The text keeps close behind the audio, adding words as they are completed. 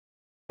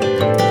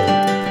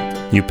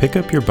You pick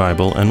up your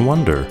Bible and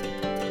wonder,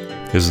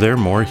 is there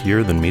more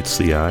here than meets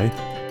the eye?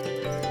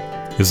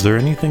 Is there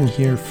anything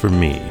here for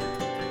me?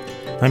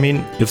 I mean,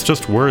 it's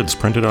just words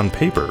printed on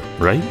paper,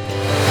 right?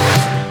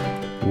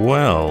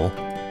 Well,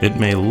 it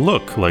may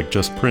look like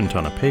just print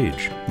on a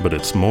page, but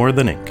it's more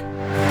than ink.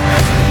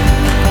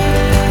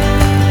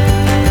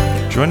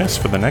 Join us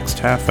for the next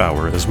half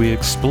hour as we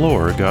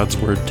explore God's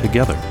Word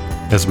together,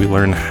 as we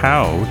learn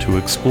how to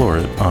explore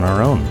it on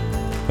our own,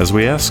 as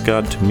we ask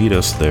God to meet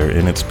us there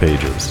in its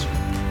pages.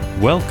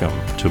 Welcome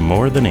to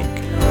More Than Ink.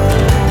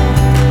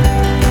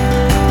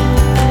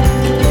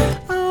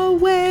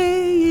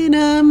 Away in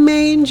a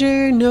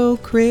manger, no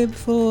crib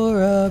for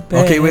a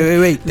bed. Okay,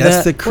 wait.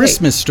 That's the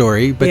Christmas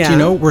story, but Yeah. you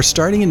know, we're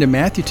starting into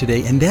Matthew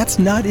today, and that's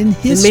not in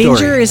his The manger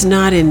story. is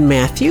not in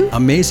Matthew.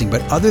 Amazing,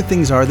 but other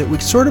things are that we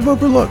sort of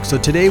overlook. So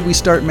today we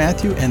start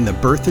Matthew and the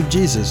birth of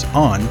Jesus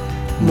on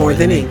More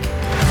Than Ink.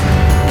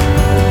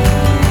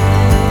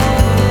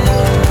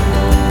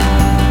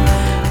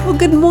 Well,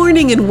 good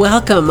morning and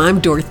welcome. I'm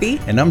Dorothy.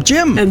 And I'm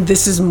Jim. And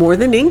this is More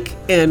Than Ink,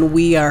 and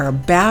we are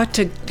about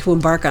to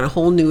embark on a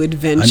whole new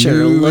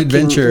adventure.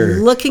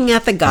 Looking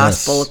at the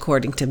gospel Yes.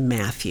 according to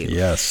Matthew.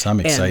 Yes, I'm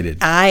excited.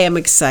 And I am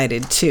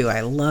excited too. I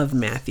love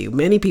Matthew.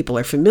 Many people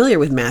are familiar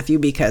with Matthew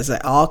because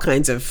all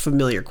kinds of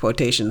familiar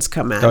quotations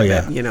come out of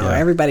it.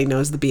 Everybody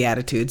knows the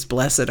Beatitudes.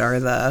 Blessed are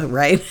the,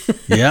 right?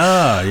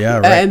 Yeah,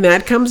 right. And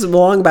that comes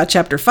along about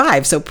chapter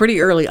 5, so pretty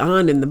early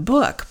on in the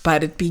book.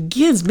 But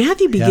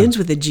Matthew begins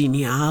with a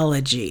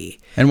genealogy.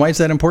 And why is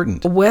that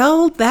important?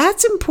 Well,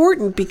 that's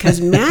important because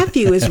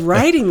Matthew is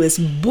writing this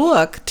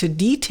book to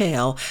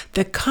detail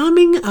the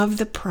coming of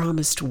the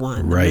promised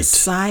one, the Right.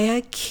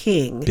 Messiah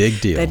King.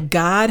 Big deal. That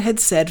God had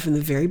said from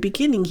the very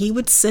beginning he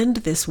would send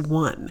this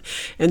one.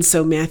 And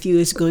so Matthew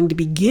is going to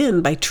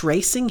begin by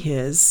tracing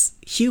his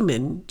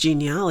human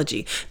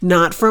genealogy,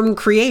 not from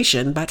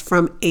creation, but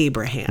from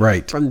Abraham,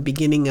 Right. from the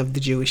beginning of the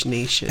Jewish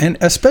nation. And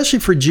especially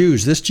for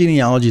Jews, this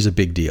genealogy is a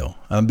big deal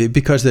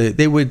because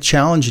they would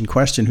challenge and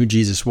question who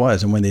Jesus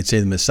was. And when they'd say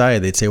the Messiah,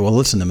 they'd say, well,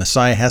 listen, the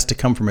Messiah has to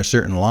come from a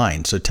certain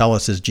line. So tell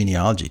us his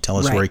genealogy. Tell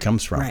us where he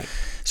comes from. Right.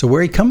 So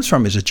where he comes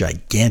from is a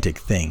gigantic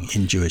thing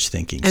in Jewish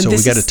thinking. And so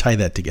we got to tie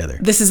that together.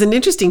 This is an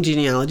interesting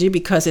genealogy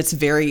because it's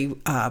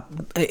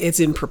it's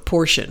in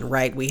proportion,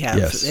 right? We have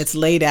It's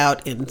laid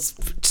out in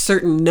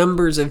certain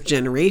numbers of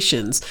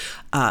generations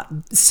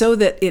so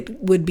that it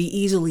would be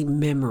easily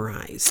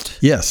memorized.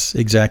 Yes,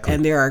 exactly.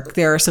 And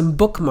there are some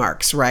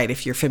bookmarks, right?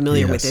 If you're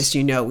familiar with this,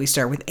 you know we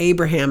start with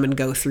Abraham and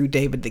go through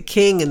David the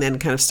king, and then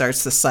kind of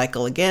starts the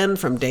cycle again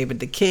from David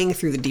the king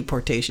through the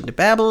deportation to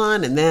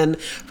Babylon, and then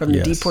from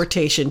the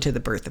deportation to the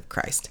birth of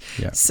Christ.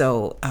 Yeah.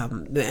 So,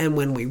 and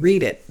when we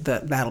read it,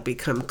 that'll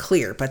become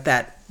clear. But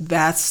that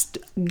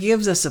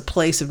gives us a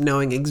place of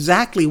knowing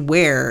exactly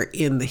where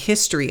in the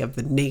history of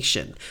the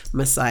nation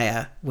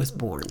Messiah was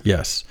born.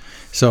 Yes.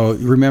 So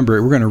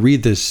remember, we're going to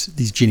read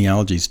these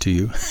genealogies to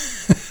you.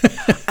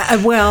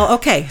 Well,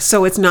 okay.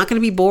 So it's not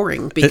going to be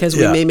boring because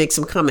we may make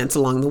some comments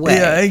along the way.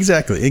 Yeah,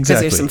 exactly.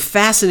 Because there's some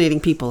fascinating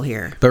people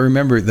here. But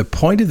remember, the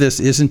point of this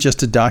isn't just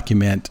to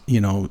document,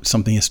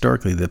 something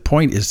historically. The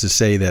point is to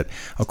say that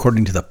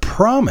according to the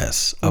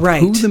promise of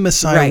who the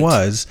Messiah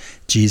was,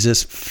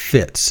 Jesus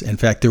fits. In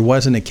fact, there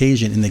was an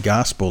occasion in the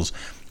Gospels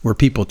where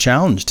people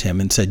challenged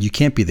him and said, you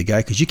can't be the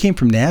guy because you came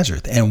from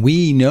Nazareth. And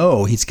we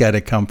know he's got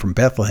to come from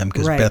Bethlehem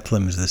because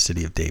Bethlehem is the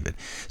city of David.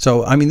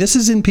 So, I mean, this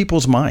is in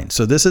people's minds.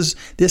 So this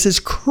is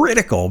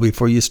critical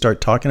before you start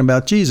talking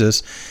about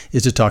Jesus,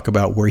 is to talk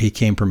about where he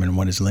came from and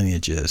what his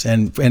lineage is.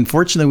 And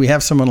fortunately, we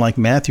have someone like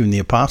Matthew in the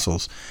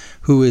Apostles,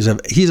 who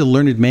he's a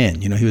learned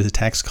man. He was a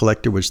tax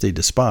collector, which they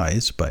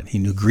despise, but he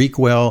knew Greek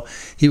well.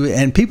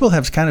 And people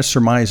have kind of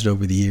surmised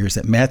over the years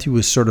that Matthew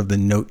was sort of the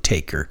note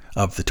taker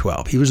of the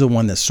 12. He was the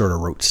one that sort of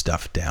wrote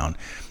stuff down.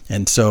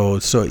 And so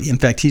in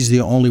fact, he's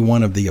the only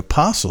one of the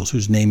apostles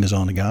whose name is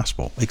on the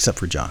gospel, except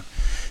for John.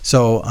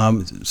 So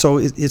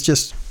it's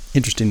just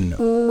interesting to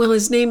know. Well,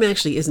 his name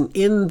actually isn't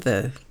in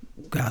the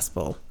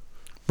gospel.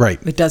 Right.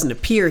 It doesn't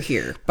appear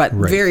here, but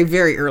very,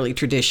 very early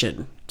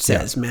tradition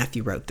says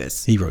Matthew wrote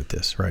this. He wrote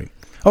this, right.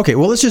 Okay,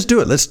 well, let's just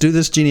do it. Let's do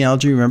this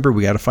genealogy. Remember,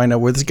 we got to find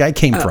out where this guy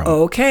came from.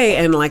 Okay,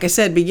 and like I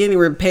said,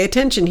 pay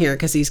attention here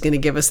because he's going to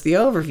give us the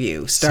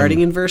overview,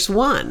 starting in verse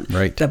 1.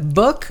 Right. The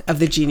book of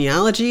the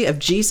genealogy of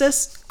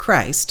Jesus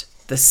Christ,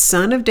 the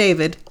son of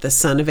David, the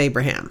son of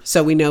Abraham.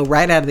 So we know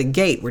right out of the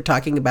gate, we're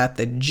talking about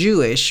the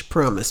Jewish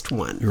promised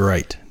one.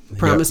 Right.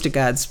 Promised to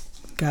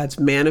God's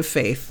man of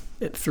faith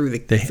through the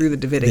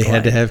Davidic line. They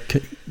had to have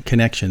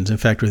connections. In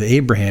fact, with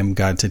Abraham,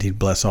 God said he'd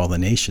bless all the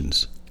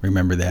nations.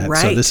 Remember that?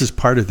 Right. So this is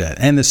part of that.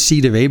 And the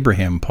seed of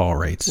Abraham, Paul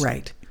writes,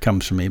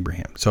 comes from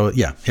Abraham. So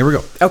yeah, here we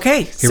go.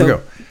 Okay. Here we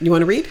go. You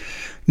want to read?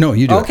 No,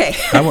 you do. Okay.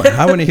 I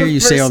want to hear you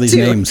say all these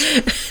names.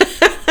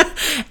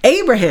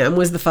 Abraham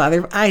was the father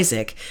of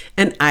Isaac,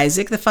 and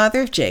Isaac the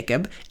father of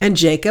Jacob, and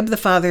Jacob the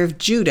father of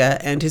Judah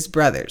and his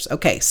brothers.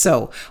 Okay,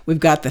 so we've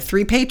got the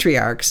 3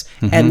 patriarchs,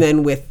 and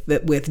then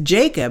with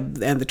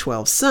Jacob and the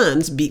 12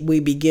 sons, we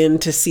begin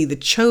to see the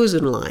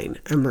chosen line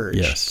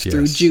emerge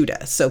through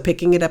Judah. So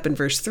picking it up in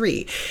verse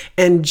 3,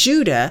 and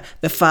Judah,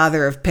 the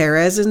father of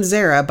Perez and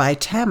Zerah by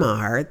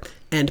Tamar,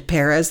 and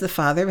Perez the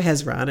father of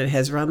Hezron, and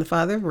Hezron the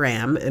father of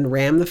Ram, and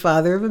Ram the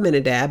father of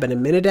Amminadab, and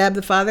Amminadab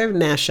the father of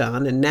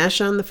Nahshon, and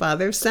Nahshon the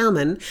father of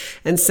Salmon,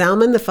 and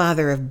Salmon the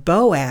father of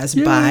Boaz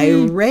by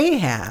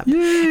Rahab,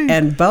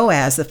 and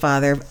Boaz the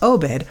father of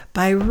Obed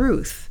by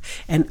Ruth,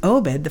 and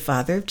Obed the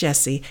father of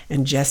Jesse,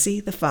 and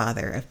Jesse the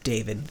father of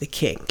David the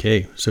king.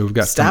 Okay, so we've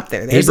got stop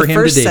there. There's Abraham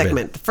the first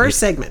segment. The first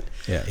segment.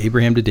 Yeah,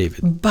 Abraham to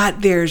David.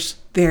 But there's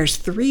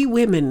 3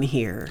 women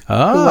here who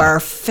are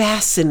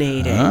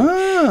fascinating.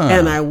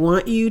 And I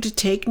want you to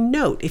take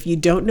note. If you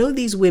don't know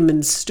these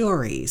women's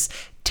stories,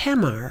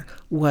 Tamar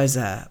was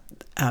a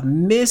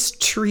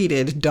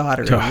mistreated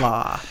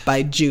daughter-in-law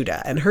by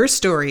Judah. And her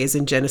story is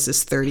in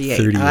Genesis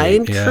 38. I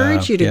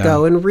encourage you to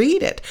go and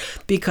read it,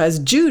 because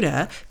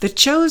Judah, the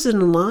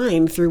chosen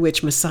line through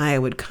which Messiah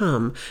would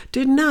come,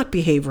 did not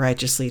behave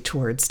righteously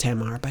towards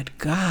Tamar, but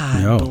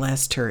God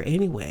blessed her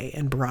anyway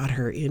and brought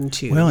her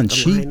into the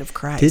line of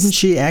Christ. Didn't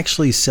she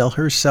actually sell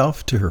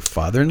herself to her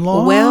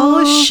father-in-law?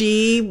 Well,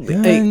 she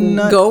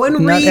go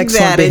and read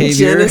that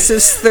behavior. In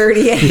Genesis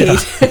 38.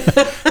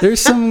 Yeah. There's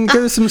some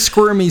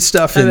squirmy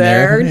stuff in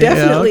there. There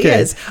definitely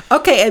is.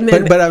 Okay, and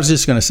then... But I was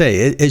just going to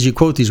say, as you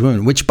quote these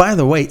women, which, by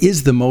the way,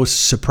 is the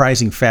most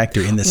surprising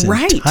factor in this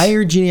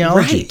entire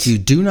genealogy. Right. You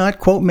do not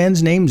quote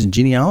men's names in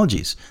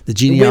genealogies. The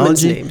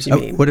genealogy... Women's names, you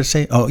mean. What did it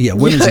say? Oh, yeah,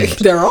 women's names.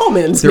 They're all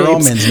men's names. They're all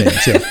men's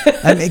names, yeah.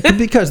 I mean,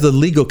 because the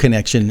legal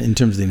connection in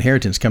terms of the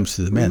inheritance comes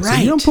to the men. Right.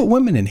 So you don't put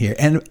women in here.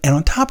 And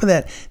on top of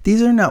that,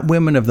 these are not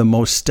women of the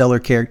most stellar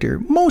character.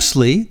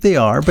 Mostly they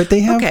are, but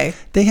they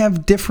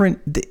have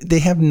different... They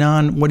have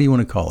what do you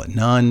want to call it?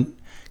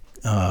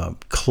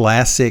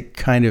 Classic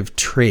kind of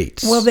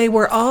traits. Well, they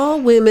were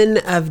all women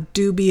of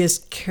dubious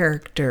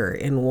character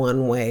in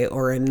one way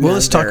or another. Well,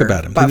 let's talk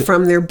about them. But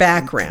from their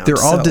background.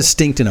 They're all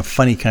distinct in a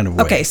funny kind of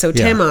way. Okay, so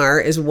Tamar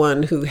is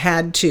one who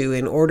had to,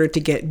 in order to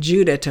get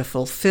Judah to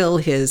fulfill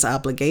his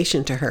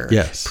obligation to her,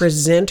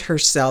 present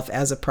herself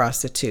as a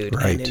prostitute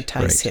and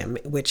entice him,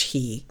 which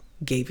he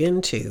gave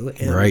into,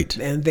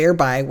 and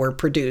thereby were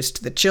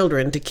produced the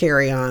children to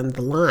carry on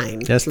the line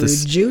through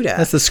Judah.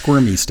 That's the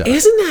squirmy stuff.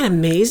 Isn't that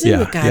amazing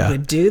that God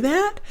would do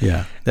that?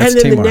 Yeah. And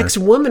then Tamar. The next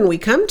woman we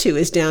come to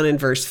is down in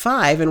verse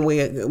 5,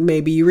 and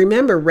maybe you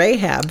remember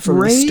Rahab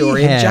from the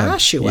story of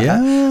Joshua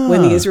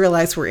when the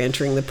Israelites were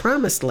entering the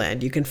promised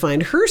land. You can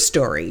find her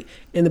story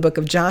in the book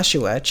of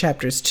Joshua,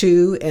 chapters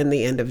 2 and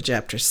the end of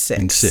chapter 6.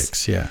 And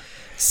 6, yeah.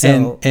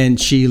 So,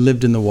 and she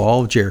lived in the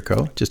wall of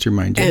Jericho, just to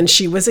remind you. And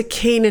she was a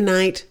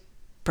Canaanite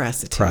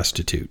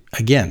prostitute.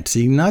 Again,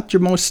 see, not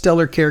your most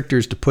stellar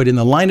characters to put in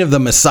the line of the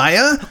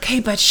Messiah. Okay,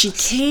 but she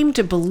came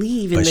to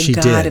believe in the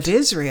God of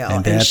Israel.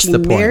 And she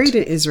married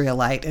an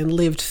Israelite and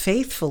lived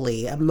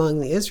faithfully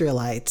among the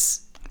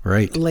Israelites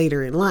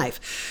later in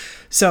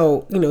life.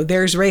 So,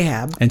 there's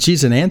Rahab. And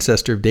she's an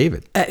ancestor of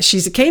David.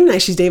 She's a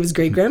Canaanite. She's David's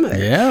great-grandmother.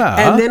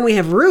 Yeah. And then we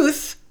have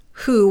Ruth,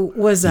 who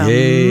was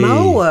a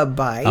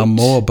Moabite. A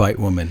Moabite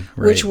woman.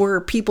 Right. Which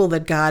were people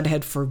that God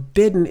had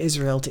forbidden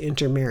Israel to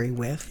intermarry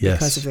with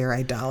because of their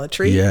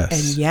idolatry. Yes.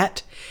 And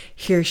yet,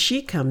 here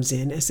she comes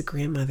in as the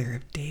grandmother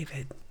of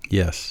David.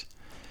 Yes.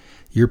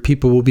 Your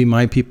people will be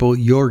my people.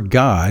 Your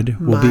God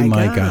will be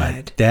my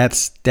God.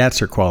 That's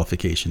her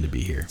qualification to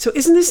be here. So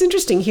isn't this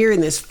interesting? Here in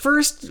this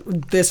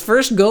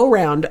first go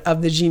round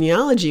of the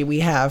genealogy, we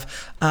have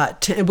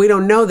we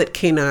don't know that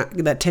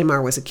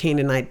Tamar was a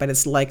Canaanite, but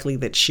it's likely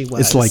that she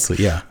was. It's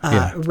likely, yeah.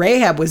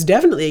 Rahab was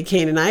definitely a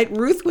Canaanite.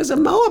 Ruth was a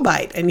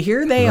Moabite, and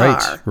here they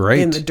are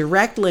in the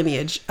direct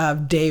lineage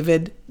of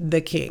David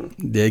the king.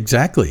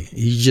 Exactly.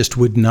 He just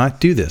would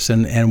not do this.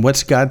 And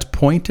what's God's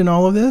point in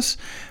all of this?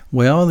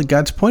 Well,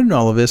 God's point in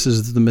all of this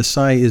is that the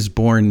Messiah is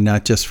born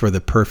not just for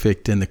the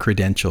perfect and the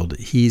credentialed.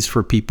 He's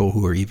for people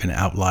who are even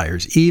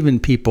outliers, even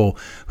people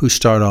who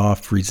start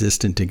off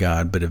resistant to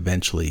God, but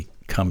eventually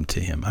come to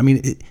him. I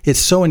mean, it's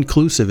so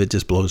inclusive, it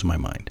just blows my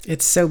mind.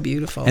 It's so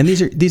beautiful. And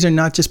these are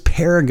not just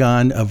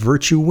paragon of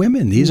virtue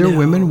women. These are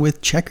women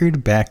with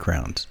checkered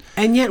backgrounds.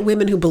 And yet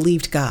women who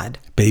believed God.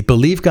 They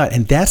believed God.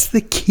 And that's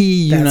the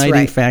key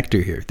uniting factor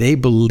here. They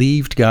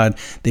believed God.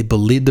 They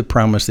believed the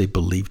promise. They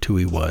believed who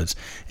he was.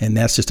 And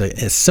that's just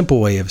a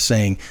simple way of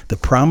saying the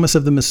promise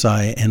of the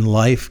Messiah and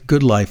life,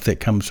 good life that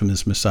comes from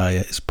this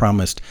Messiah is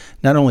promised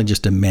not only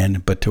just to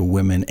men, but to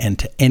women and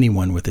to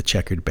anyone with a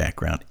checkered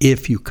background,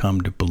 if you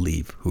come to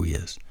believe who he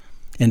is.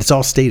 And it's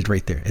all stated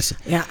right there.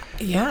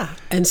 Yeah.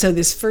 And so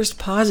this first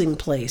pausing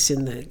place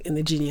in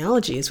the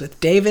genealogy is with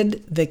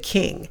David the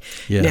king.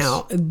 Yes.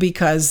 Now,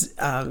 because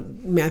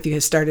Matthew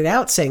has started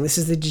out saying this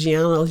is the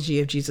genealogy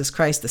of Jesus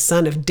Christ, the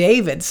son of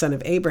David, son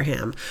of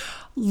Abraham.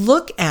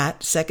 Look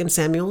at 2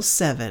 Samuel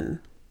 7,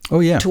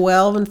 yeah.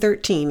 12 and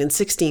 13 and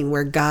 16,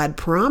 where God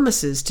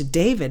promises to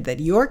David that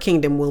your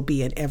kingdom will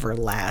be an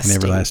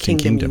everlasting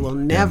kingdom. You will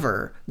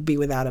never be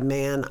without a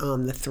man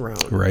on the throne.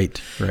 Right.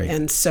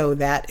 And so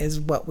that is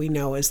what we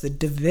know as the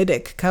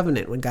Davidic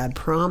covenant, when God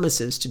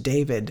promises to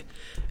David,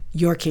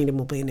 your kingdom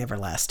will be an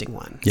everlasting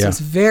one. Yeah. So it's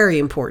very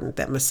important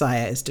that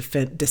Messiah is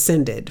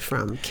descended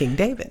from King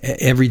David.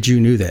 Every Jew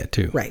knew that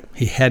too. Right.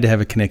 He had to have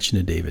a connection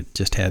to David.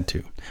 Just had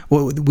to.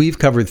 Well, we've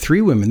covered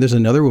 3 women. There's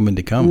another woman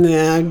to come.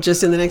 Yeah,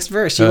 just in the next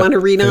verse. You want to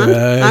read on?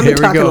 I've been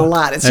talking a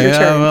lot. It's your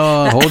turn.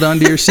 Well, hold on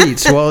to your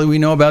seats. Well, we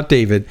know about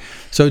David.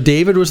 So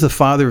David was the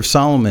father of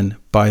Solomon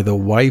by the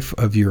wife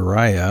of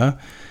Uriah.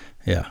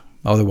 Yeah.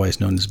 Otherwise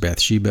known as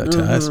Bathsheba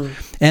to us.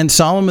 And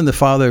Solomon the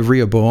father of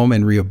Rehoboam,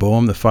 and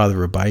Rehoboam the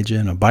father of Abijah,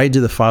 and Abijah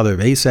the father of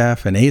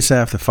Asaph, and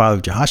Asaph the father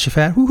of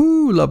Jehoshaphat.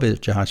 Woohoo, love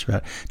it,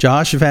 Jehoshaphat.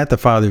 Jehoshaphat the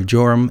father of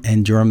Joram,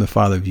 and Joram the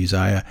father of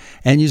Uzziah,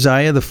 and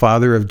Uzziah the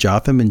father of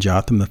Jotham, and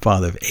Jotham the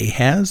father of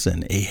Ahaz,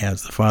 and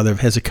Ahaz the father of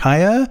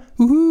Hezekiah.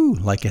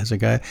 Woohoo, like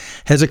Hezekiah.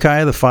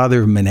 Hezekiah the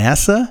father of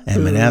Manasseh,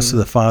 and Manasseh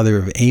the father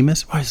of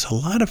Amos. Wow, there's a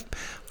lot of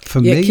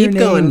familiar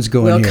names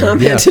going we'll here. We'll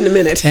comment in a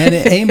minute. And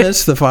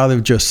Amos, the father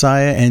of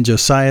Josiah, and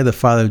Josiah, the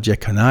father of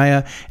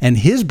Jeconiah, and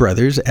his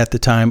brothers at the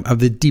time of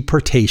the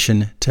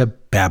deportation to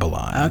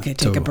Babylon. Okay,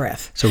 take a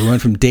breath. So we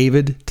went from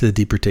David to the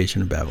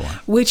deportation of Babylon.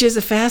 Which is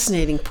a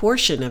fascinating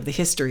portion of the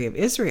history of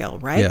Israel,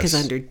 right? Because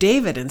under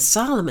David and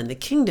Solomon, the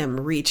kingdom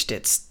reached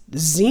its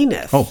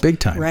zenith. Oh, big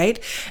time.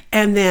 Right?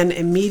 And then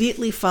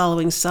immediately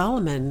following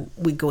Solomon,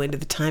 we go into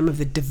the time of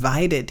the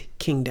divided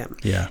kingdom.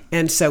 Yeah.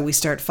 And so we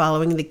start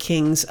following the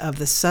kings of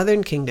the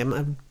southern kingdom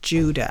of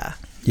Judah.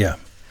 Yeah.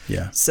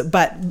 Yeah. So,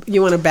 but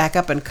you want to back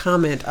up and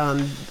comment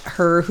on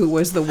her who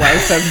was the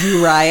wife of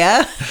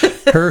Uriah?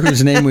 Her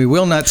whose name we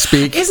will not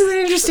speak. Isn't that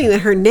interesting that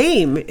her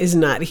name is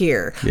not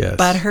here? Yes.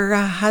 But her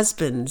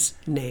husband's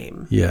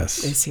name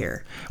is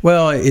here.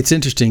 Well, it's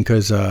interesting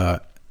because,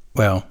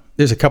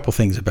 there's a couple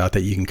things about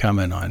that you can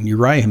comment on.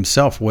 Uriah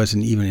himself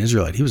wasn't even an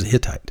Israelite. He was a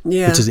Hittite,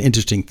 which is an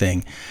interesting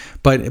thing.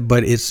 But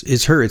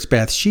it's her, it's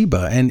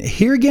Bathsheba. And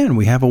here again,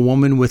 we have a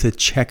woman with a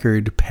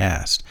checkered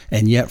past,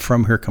 and yet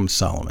from her comes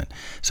Solomon.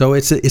 So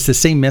it's the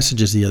same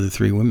message as the other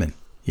 3 women.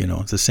 You know,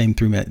 it's the same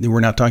 3 men. We're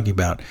not talking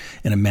about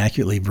an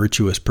immaculately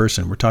virtuous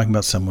person. We're talking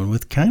about someone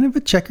with kind of a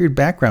checkered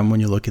background when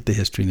you look at the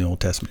history in the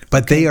Old Testament.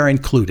 But they are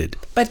included.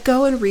 But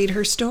go and read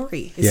her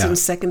story.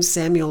 It's in 2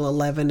 Samuel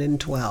 11 and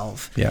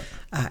 12. Yeah.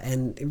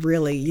 And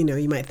really,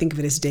 you might think of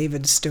it as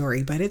David's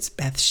story, but it's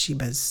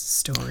Bathsheba's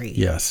story.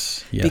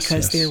 Yes.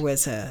 Because there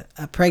was a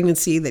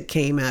pregnancy that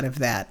came out of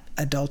that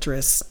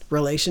adulterous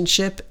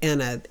relationship and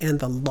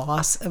the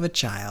loss of a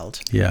child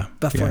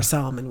before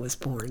Solomon was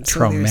born.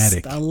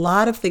 Traumatic. So there's a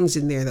lot of things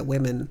in there that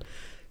women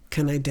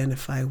can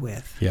identify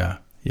with.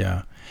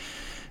 Yeah.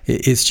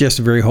 It's just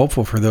very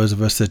hopeful for those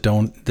of us that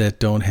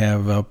don't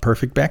have a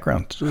perfect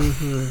background.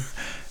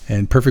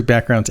 And perfect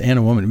backgrounds and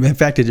a woman. In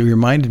fact, it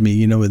reminded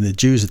me, when the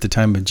Jews at the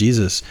time of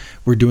Jesus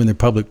were doing their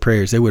public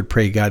prayers, they would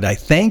pray, God, I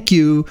thank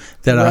you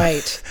that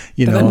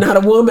I'm not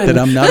a woman. That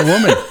I'm not a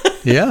woman.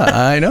 Yeah,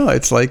 I know.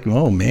 It's like,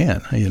 oh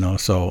man,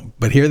 so,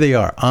 but here they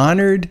are,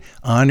 honored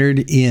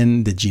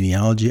in the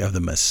genealogy of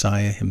the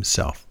Messiah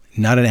himself.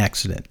 Not an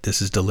accident.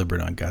 This is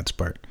deliberate on God's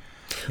part.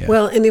 Yeah.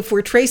 Well, and if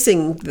we're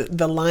tracing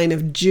the line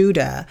of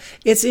Judah,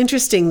 it's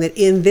interesting that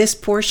in this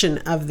portion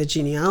of the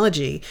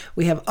genealogy,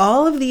 we have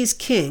all of these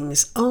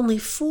kings, only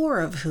 4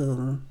 of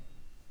whom,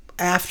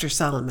 after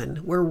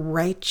Solomon, were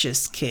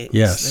righteous kings.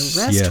 Yes,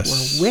 the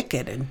rest were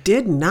wicked and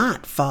did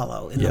not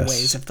follow in the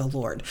ways of the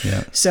Lord.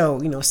 Yeah. So,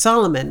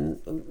 Solomon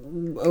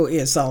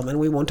is Solomon.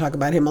 We won't talk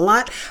about him a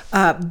lot.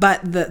 But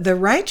the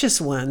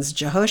righteous ones,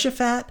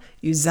 Jehoshaphat,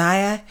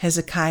 Uzziah,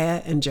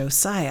 Hezekiah, and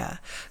Josiah,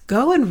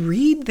 go and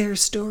read their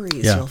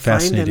stories. Yeah, you'll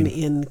find them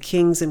in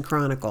Kings and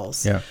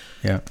Chronicles. Yeah.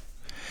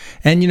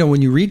 And,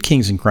 when you read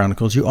Kings and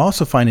Chronicles, you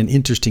also find an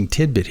interesting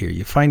tidbit here.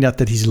 You find out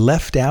that he's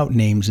left out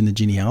names in the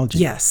genealogy.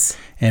 Yes.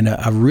 And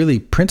a really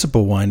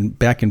principal one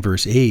back in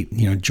verse 8,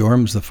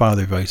 Joram's the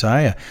father of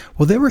Uzziah.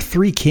 Well, there were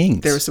 3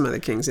 kings. There were some other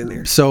kings in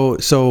there. So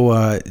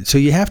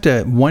you have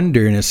to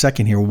wonder in a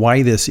second here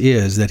why this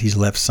is that he's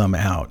left some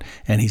out.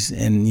 And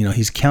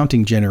he's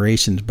counting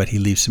generations, but he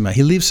leaves some out.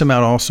 He leaves some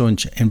out also in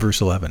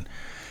verse 11.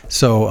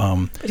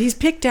 So, but he's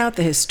picked out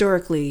the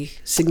historically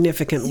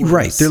significant ones.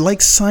 Right. They're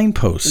like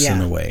signposts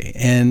in a way.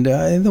 And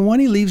the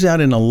one he leaves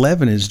out in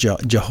 11 is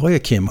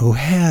Jehoiakim, who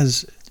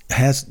has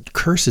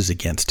curses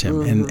against him.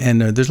 Mm-hmm.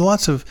 And there's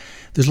lots of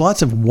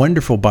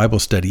wonderful Bible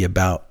study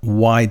about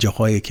why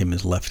Jehoiakim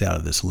is left out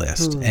of this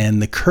list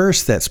and the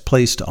curse that's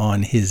placed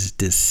on his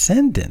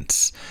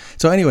descendants.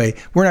 So anyway,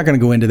 we're not going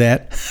to go into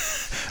that,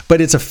 but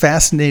it's a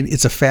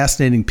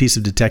fascinating piece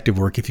of detective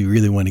work if you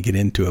really want to get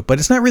into it. But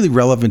it's not really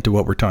relevant to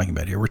what we're talking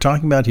about here. We're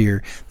talking about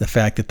here the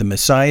fact that the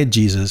Messiah,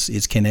 Jesus,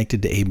 is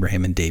connected to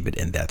Abraham and David,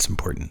 and that's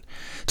important.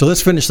 So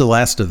let's finish the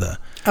last of the...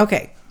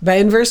 Okay. But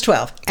in verse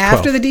 12,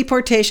 after the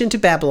deportation to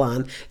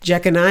Babylon,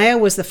 Jeconiah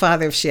was the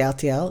father of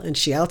Shealtiel, and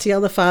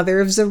Shealtiel the father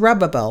of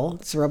Zerubbabel.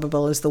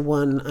 Zerubbabel is the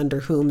one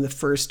under whom the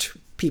first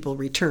people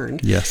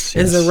returned. Yes.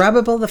 And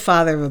Zerubbabel, the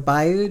father of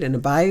Abiud, and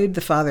Abiud,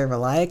 the father of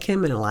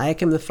Eliakim, and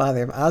Eliakim, the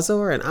father of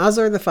Azor, and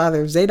Azor, the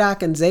father of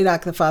Zadok, and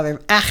Zadok, the father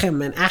of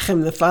Achim, and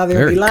Achim, the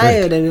father of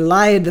Eliud, and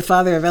Eliud, the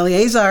father of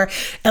Eleazar,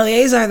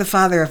 Eleazar, the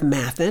father of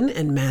Mathan,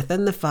 and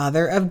Mathan, the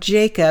father of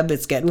Jacob.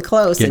 It's getting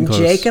close.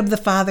 Jacob, the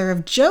father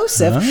of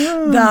Joseph,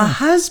 the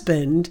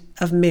husband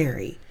of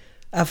Mary,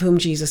 of whom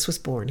Jesus was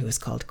born, who is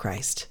called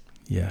Christ.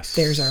 Yes.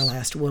 There's our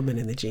last woman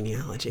in the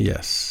genealogy.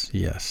 Yes.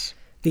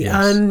 The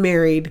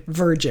unmarried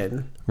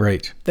virgin.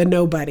 Right. The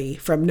nobody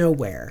from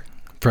nowhere.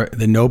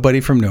 The nobody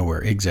from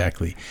nowhere,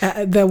 exactly.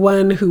 The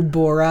one who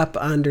bore up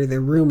under the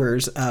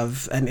rumors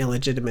of an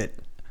illegitimate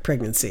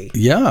pregnancy.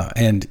 Yeah,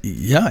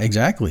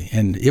 exactly.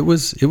 And it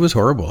was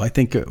horrible. I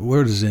think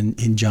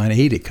in John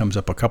 8 it comes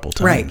up a couple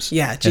times. Right.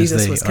 Yeah,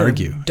 Jesus was kind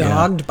of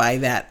dogged by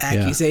that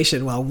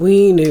accusation. Well,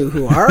 we knew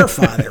who our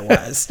father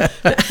was.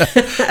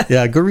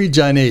 Yeah, go read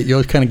John 8.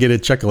 You'll kind of get a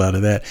chuckle out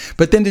of that.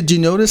 But then did you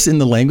notice in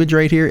the language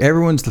right here,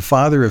 everyone's the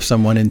father of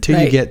someone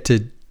until you get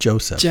to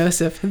Joseph,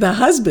 the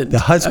husband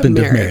of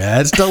Mary.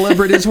 That's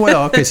deliberate as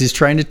well, because he's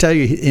trying to tell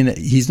you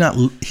he's not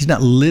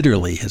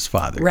literally his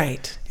father.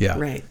 Right. Yeah.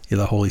 Right. Yeah,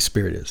 the Holy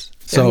Spirit is.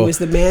 So he was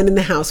the man in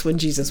the house when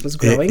Jesus was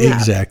growing up.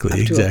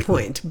 Exactly. To a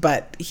point,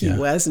 but he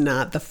was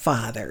not the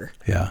father.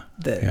 Yeah.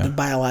 The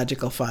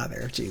biological father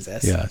of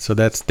Jesus. Yeah. So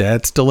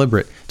that's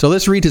deliberate. So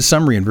let's read his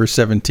summary in verse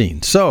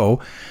 17.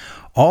 So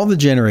all the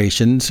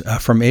generations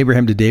from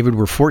Abraham to David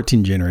were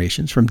 14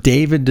 generations. From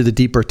David to the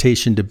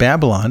deportation to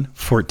Babylon,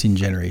 14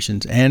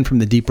 generations. And from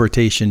the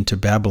deportation to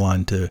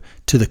Babylon to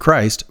the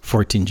Christ,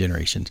 14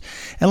 generations.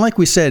 And like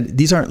we said,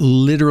 these aren't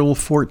literal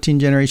 14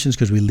 generations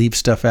because we leave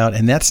stuff out.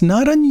 And that's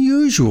not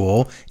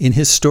unusual in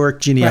historic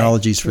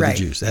genealogies for the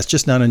Jews. That's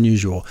just not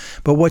unusual.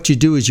 But what you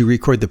do is you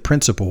record the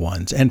principal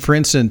ones. And for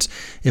instance,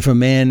 if a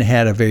man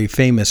had a very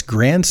famous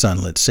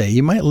grandson, let's say,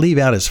 you might leave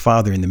out his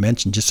father in the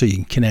mention just so you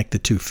can connect the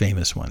two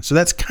famous ones. So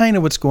that's kind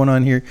of what's going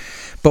on here.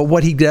 But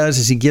what he does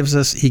is he gives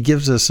us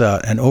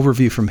an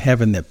overview from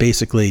heaven that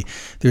basically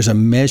there's a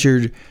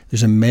measured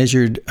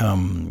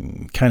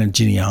kind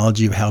of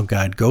genealogy of how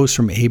God goes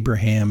from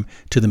Abraham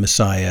to the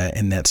Messiah,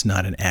 and that's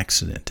not an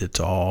accident. It's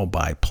all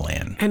by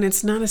plan. And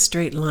it's not a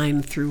straight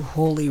line through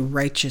holy,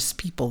 righteous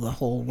people the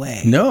whole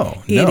way.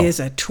 No. It is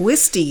a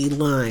twisty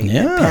line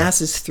that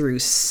passes through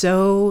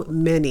so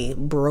many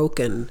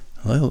broken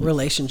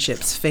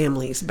relationships,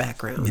 families,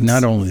 backgrounds.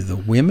 Not only the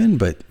women,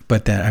 but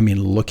that,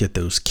 look at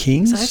those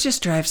kings. So that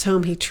just drives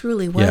home he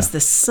truly was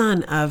the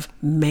son of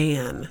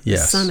man, the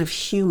son of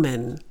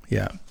human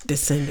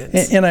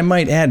descendants. And I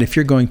might add, if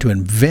you're going to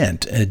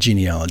invent a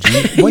genealogy,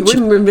 you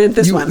wouldn't invent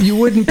this one. You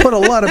wouldn't put a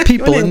lot of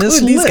people in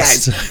this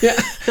list.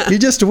 You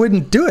just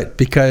wouldn't do it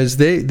because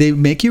they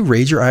make you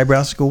raise your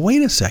eyebrows and go,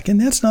 wait a second,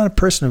 that's not a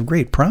person of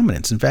great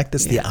prominence. In fact,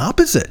 that's the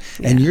opposite.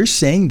 And you're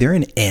saying they're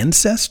an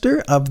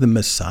ancestor of the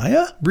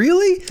Messiah?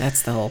 Really?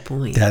 That's the whole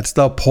point. That's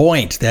the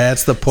point.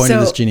 That's the point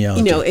of this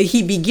genealogy.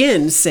 He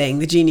begins saying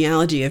the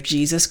genealogy of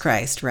Jesus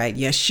Christ, right?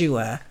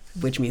 Yeshua,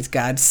 which means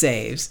God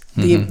saves,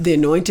 the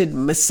anointed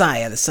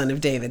Messiah, the son of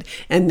David.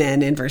 And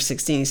then in verse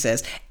 16 he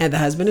says, and the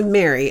husband of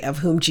Mary, of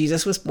whom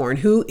Jesus was born,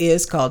 who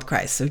is called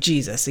Christ. So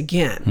Jesus,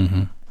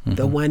 again,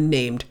 the one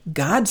named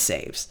God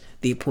saves,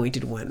 the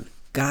appointed one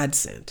God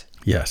sent.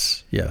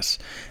 Yes.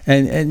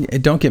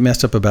 And don't get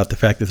messed up about the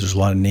fact that there's a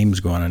lot of names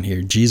going on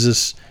here.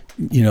 Jesus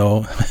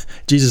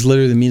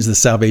literally means the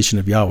salvation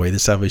of Yahweh, the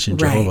salvation of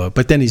Jehovah.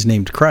 But then he's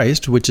named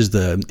Christ, which is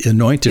the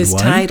anointed one.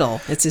 His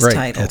title. It's his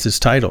title. That's his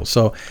title.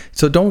 So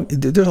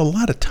there's a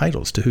lot of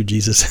titles to who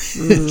Jesus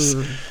is.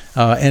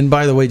 And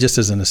by the way, just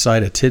as an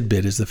aside, a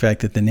tidbit is the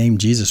fact that the name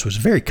Jesus was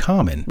very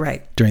common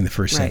during the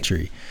first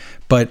century.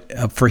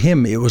 But for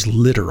him, it was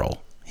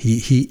literal.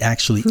 He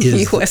actually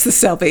is. He was the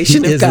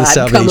salvation of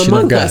God. Come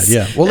among us.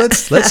 Yeah. Well,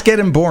 let's get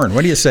him born.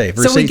 What do you say?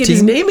 Verse 18? So we get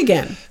his name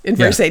again in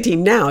verse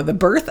 18. Now, the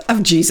birth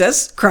of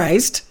Jesus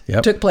Christ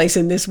took place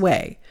in this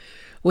way.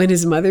 When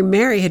his mother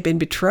Mary had been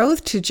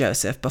betrothed to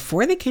Joseph,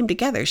 before they came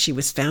together, she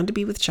was found to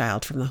be with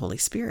child from the Holy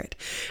Spirit.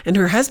 And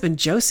her husband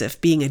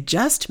Joseph, being a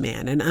just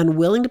man and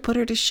unwilling to put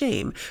her to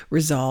shame,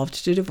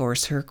 resolved to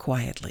divorce her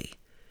quietly.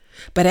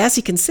 But as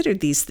he considered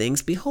these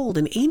things, behold,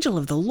 an angel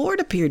of the Lord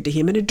appeared to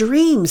him in a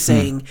dream,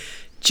 saying,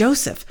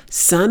 Joseph,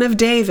 son of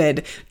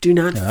David, do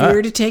not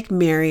fear to take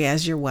Mary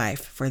as your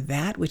wife, for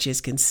that which is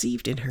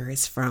conceived in her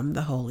is from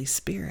the Holy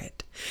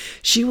Spirit.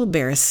 She will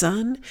bear a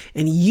son,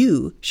 and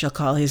you shall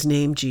call his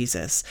name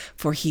Jesus,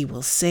 for he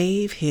will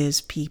save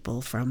his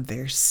people from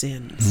their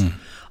sins.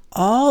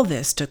 All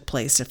this took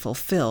place to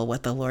fulfill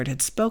what the Lord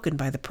had spoken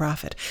by the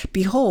prophet.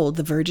 Behold,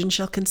 the virgin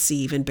shall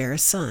conceive and bear a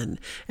son,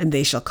 and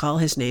they shall call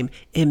his name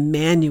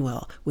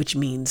Emmanuel, which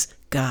means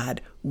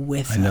God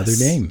with us. Another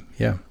name,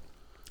 yeah.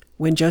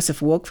 When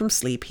Joseph woke from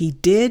sleep, he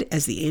did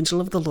as the angel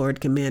of the Lord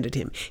commanded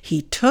him.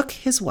 He took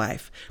his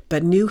wife,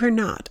 but knew her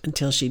not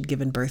until she'd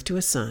given birth to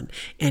a son,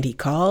 and he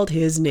called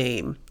his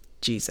name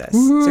Jesus.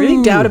 Ooh. Is there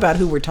any doubt about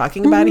who we're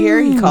talking about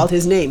here? He called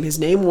his name. His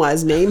name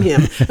was, name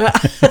him.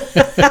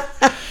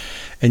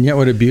 And yet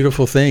what a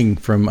beautiful thing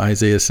from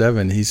Isaiah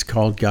 7. He's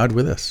called God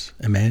with us,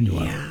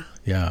 Emmanuel.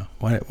 Yeah.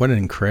 What an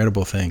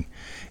incredible thing.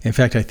 In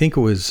fact, I think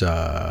it was,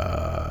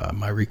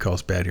 my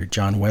recall's bad here,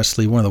 John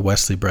Wesley, one of the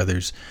Wesley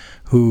brothers,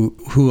 who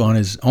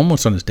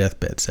almost on his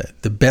deathbed said,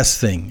 the best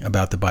thing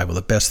about the Bible,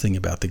 the best thing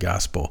about the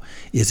gospel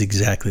is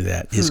exactly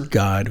that, is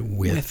God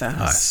with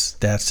us.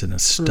 That's an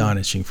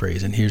astonishing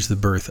phrase. And here's the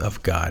birth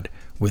of God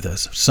with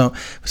us.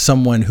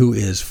 Someone who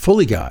is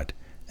fully God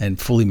and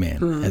fully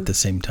man at the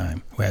same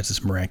time, who has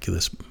this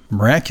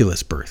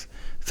miraculous birth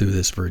through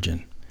this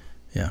virgin.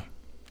 Yeah.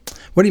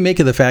 What do you make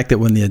of the fact that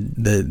when in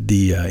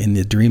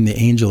the dream the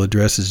angel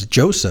addresses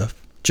Joseph,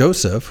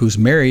 who's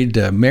married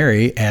to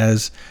Mary,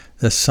 as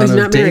the son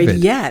of David? He's not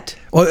married yet.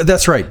 Oh,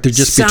 that's right. They're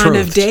just betrothed. Son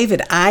of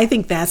David. I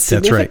think that's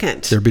significant. That's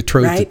right. They're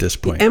betrothed at this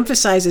point. He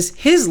emphasizes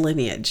his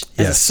lineage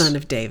as a son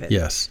of David.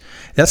 Yes.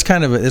 That's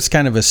kind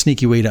of a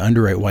sneaky way to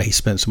underwrite why he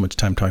spent so much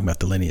time talking about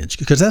the lineage,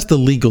 because that's the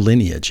legal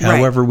lineage.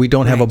 However, we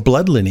don't have a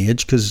blood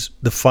lineage because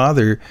the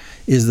father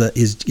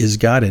is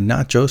God and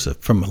not Joseph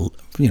from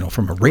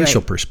a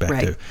racial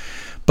perspective.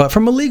 But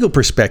from a legal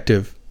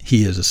perspective,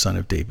 he is a son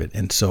of David.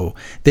 And so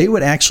they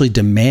would actually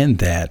demand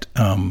that,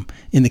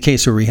 in the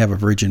case where we have a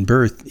virgin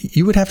birth,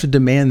 you would have to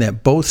demand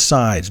that both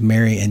sides,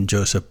 Mary and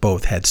Joseph,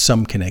 both had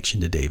some connection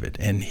to David.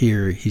 And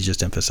here he's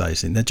just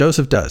emphasizing that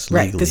Joseph does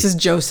legally. Right. This is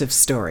Joseph's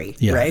story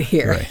right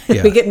here. Right,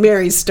 yeah. We get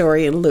Mary's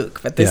story in Luke,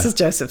 but this is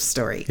Joseph's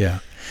story. Yeah.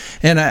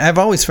 And I've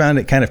always found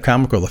it kind of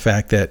comical, the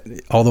fact that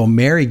although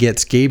Mary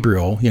gets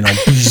Gabriel,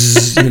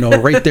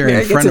 right there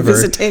in front of her,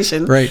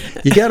 visitation. Right,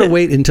 you got to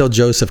wait until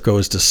Joseph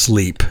goes to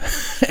sleep,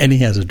 and he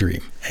has a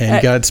dream,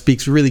 and God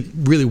speaks really,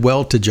 really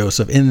well to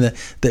Joseph. In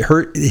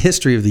the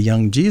history of the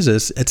young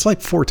Jesus, it's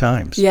like 4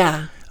 times.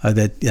 Yeah.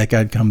 That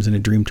God comes in a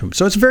dream to him.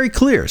 So it's very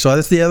clear. So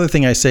that's the other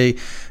thing I say,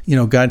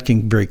 God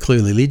can very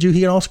clearly lead you.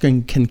 He also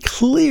can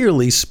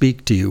clearly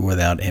speak to you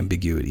without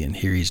ambiguity, and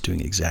here he's doing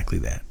exactly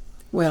that.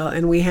 Well,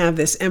 and we have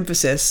this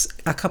emphasis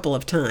a couple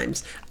of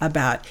times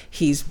about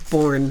he's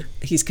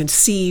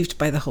conceived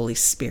by the Holy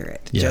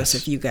Spirit. Yes.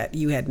 Joseph,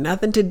 you had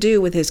nothing to do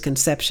with his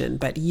conception,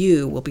 but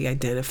you will be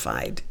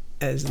identified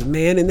as the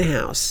man in the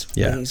house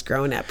when he's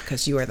grown up,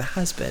 because you are the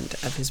husband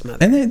of his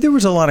mother. And there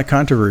was a lot of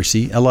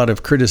controversy, a lot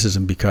of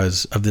criticism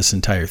because of this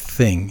entire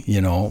thing,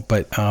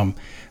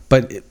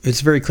 but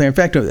it's very clear. In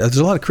fact, there's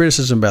a lot of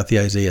criticism about the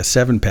Isaiah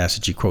 7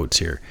 passage he quotes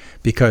here,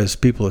 because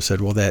people have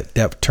said, well,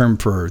 that term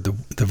for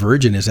the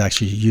virgin is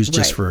actually used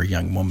just for a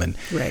young woman.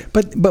 Right.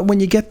 But when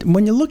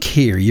you look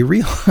here, you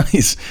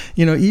realize,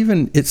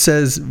 even it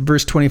says,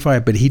 verse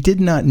 25, but he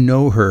did not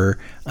know her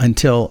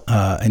until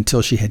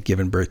she had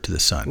given birth to the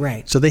son.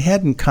 Right. So they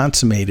hadn't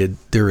consummated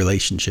their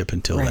relationship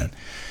until then.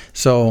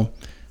 So,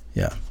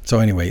 yeah. So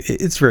anyway,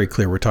 it's very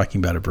clear we're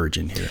talking about a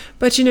virgin here.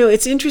 But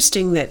it's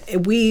interesting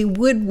that we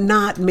would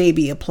not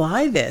maybe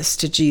apply this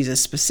to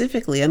Jesus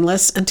specifically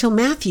until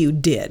Matthew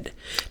did.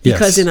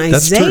 Because in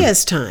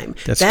Isaiah's time,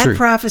 that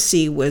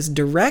prophecy was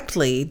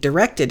directly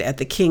directed at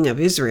the king of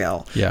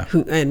Israel,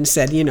 and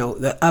said,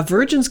 a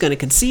virgin's going to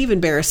conceive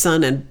and bear a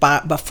son, and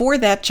before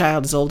that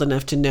child is old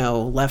enough to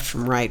know left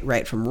from right,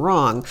 right from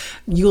wrong,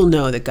 you'll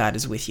know that God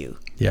is with you.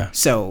 Yeah.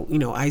 So,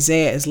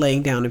 Isaiah is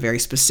laying down a very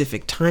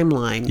specific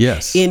timeline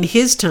in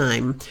his time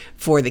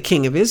for the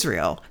king of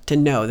Israel to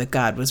know that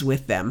God was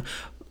with them,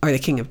 or the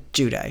king of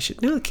Judah,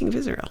 the king of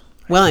Israel.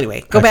 Well,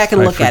 anyway, go back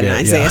and look at it in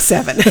Isaiah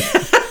 7.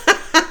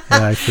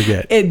 I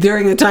forget.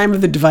 During the time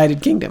of the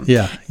divided kingdom.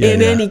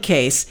 In any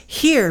case,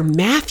 here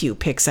Matthew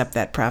picks up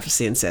that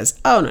prophecy and says,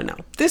 oh, no,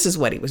 this is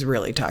what he was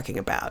really talking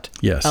about.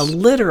 Yes. A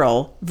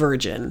literal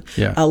virgin,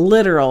 a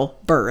literal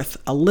birth,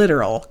 a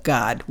literal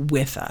God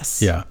with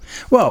us. Yeah.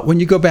 Well, when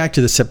you go back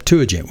to the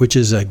Septuagint, which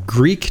is a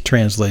Greek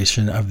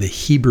translation of the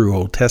Hebrew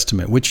Old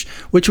Testament, which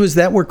was,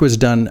 that work was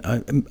done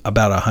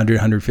about 100,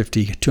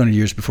 150, 200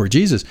 years before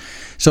Jesus.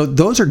 So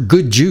those are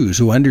good Jews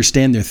who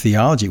understand their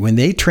theology. When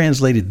they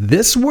translated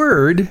this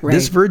word,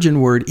 this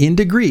virgin word,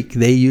 into Greek,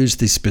 they used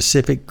the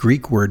specific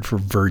Greek word for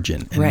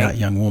virgin and not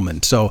young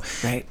woman. So,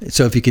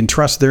 so if you can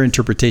trust their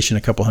interpretation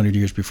a couple hundred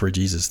years before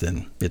Jesus,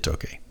 then it's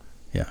okay.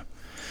 Yeah.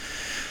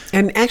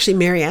 And actually,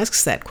 Mary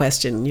asks that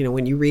question,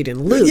 when you read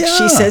in Luke.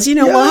 She says,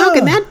 well, how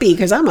can that be?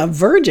 Because I'm a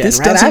virgin,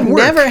 I've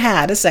never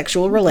had a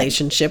sexual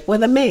relationship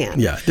with a man.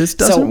 Yeah, this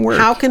doesn't work.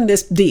 So how can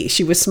this be?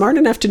 She was smart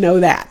enough to know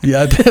that.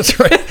 Yeah, that's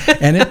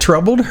right. And it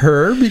troubled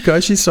her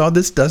because she saw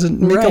this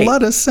doesn't make a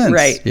lot of sense.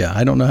 Right. Yeah,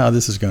 I don't know how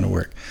this is going to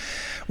work.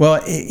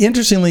 Well,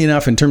 interestingly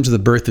enough, in terms of the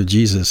birth of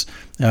Jesus,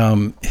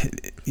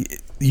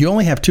 you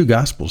only have 2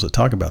 Gospels that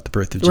talk about the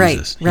birth of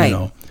Jesus.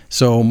 Right.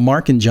 So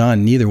Mark and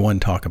John, neither one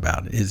talk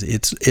about it.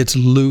 It's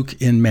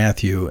Luke and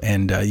Matthew,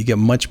 and you get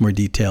much more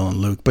detail in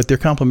Luke, but they're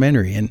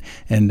complementary.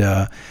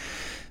 And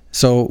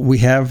so we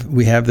have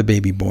the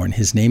baby born.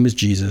 His name is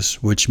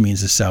Jesus, which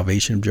means the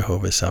salvation of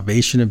Jehovah,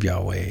 salvation of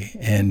Yahweh,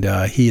 and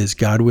he is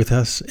God with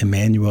us,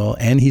 Emmanuel,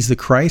 and he's the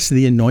Christ,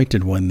 the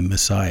Anointed One, the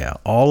Messiah.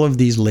 All of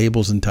these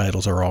labels and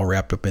titles are all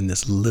wrapped up in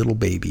this little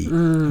baby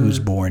who's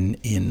born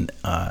in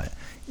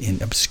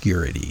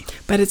obscurity.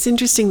 But it's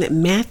interesting that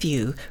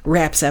Matthew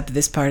wraps up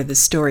this part of the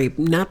story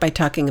not by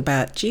talking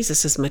about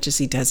Jesus as much as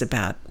he does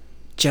about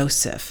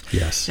Joseph.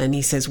 Yes. And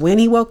he says when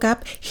he woke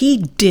up, he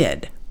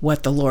did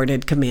what the Lord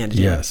had commanded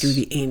him through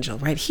the angel,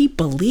 right? He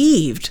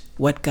believed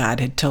what God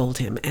had told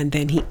him, and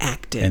then he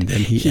acted. And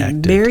then he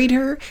acted. Married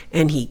her,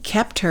 and he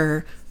kept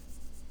her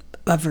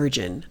a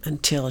virgin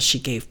until she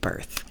gave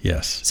birth.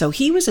 Yes. So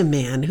he was a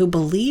man who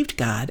believed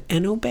God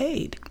and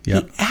obeyed.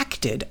 Yep. He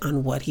acted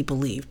on what he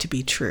believed to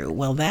be true.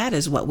 Well, that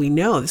is what we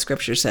know. The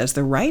scripture says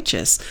the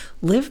righteous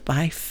live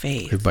by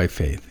faith. Live by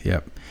faith,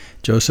 yep.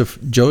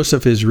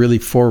 Joseph is really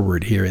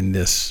forward here in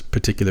this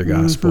particular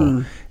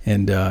gospel,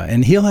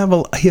 and he'll have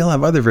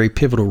other very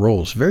pivotal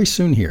roles very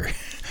soon here.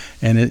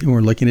 And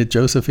we're looking at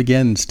Joseph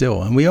again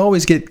still. And we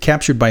always get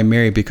captured by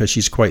Mary because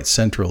she's quite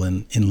central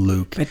in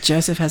Luke. But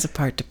Joseph has a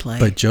part to play.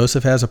 But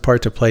Joseph has a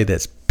part to play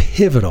that's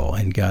pivotal,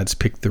 and God's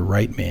picked the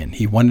right man.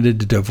 He wanted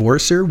to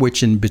divorce her,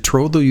 which in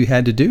betrothal you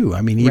had to do. I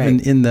mean, even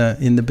in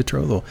the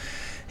betrothal.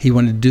 He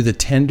wanted to do the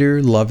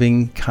tender,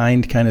 loving,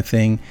 kind of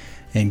thing.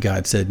 And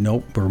God said,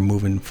 nope, we're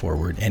moving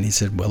forward. And he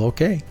said, well,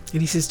 okay.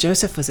 And he says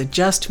Joseph was a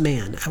just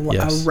man, a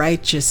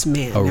righteous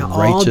man. Now,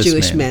 all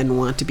Jewish men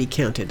want to be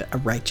counted a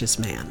righteous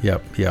man.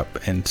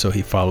 Yep. And so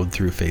he followed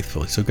through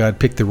faithfully. So God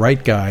picked the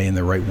right guy and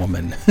the right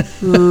woman.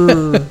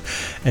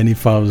 And he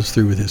follows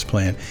through with his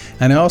plan.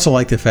 And I also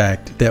like the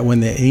fact that when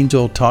the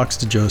angel talks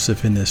to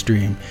Joseph in this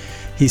dream,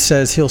 he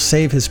says he'll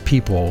save his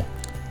people,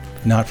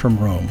 not from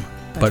Rome,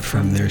 but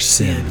from their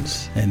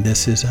sins. And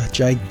this is a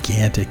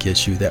gigantic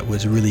issue that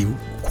was really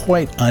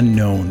quite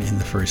unknown in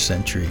the first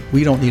century.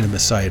 We don't need a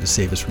Messiah to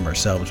save us from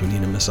ourselves. We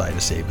need a Messiah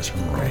to save us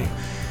from Rome. Right.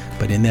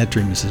 But in that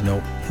dream, he says,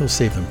 no, he'll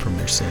save them from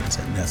their sins.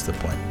 And that's the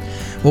point.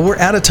 Well, we're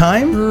out of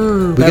time.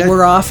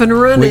 We're off and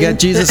running. We got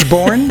Jesus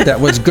born. That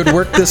was good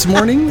work this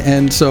morning.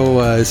 And so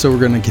we're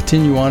going to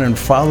continue on and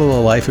follow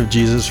the life of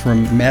Jesus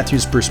from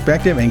Matthew's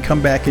perspective and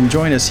come back and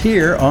join us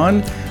here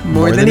on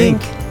More Than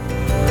Ink.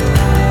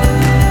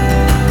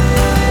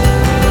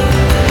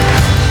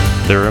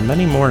 There are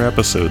many more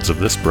episodes of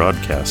this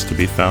broadcast to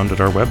be found at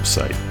our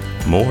website,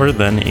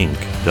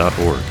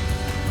 morethanink.org.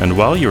 And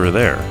while you are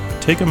there,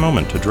 take a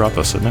moment to drop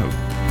us a note.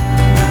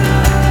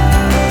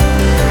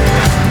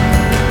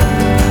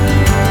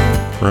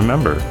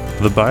 Remember,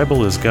 the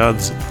Bible is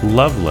God's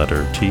love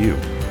letter to you.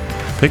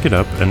 Pick it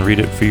up and read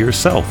it for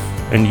yourself,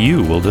 and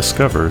you will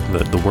discover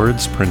that the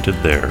words printed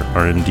there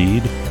are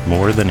indeed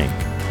more than ink.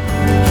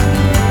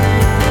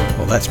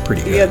 Well, that's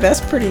pretty good. Yeah, that's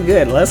pretty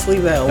good. Let's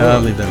leave that alone.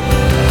 I'll leave that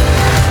alone.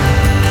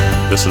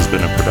 This has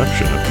been a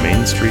production of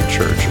Main Street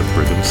Church of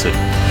Brigham City.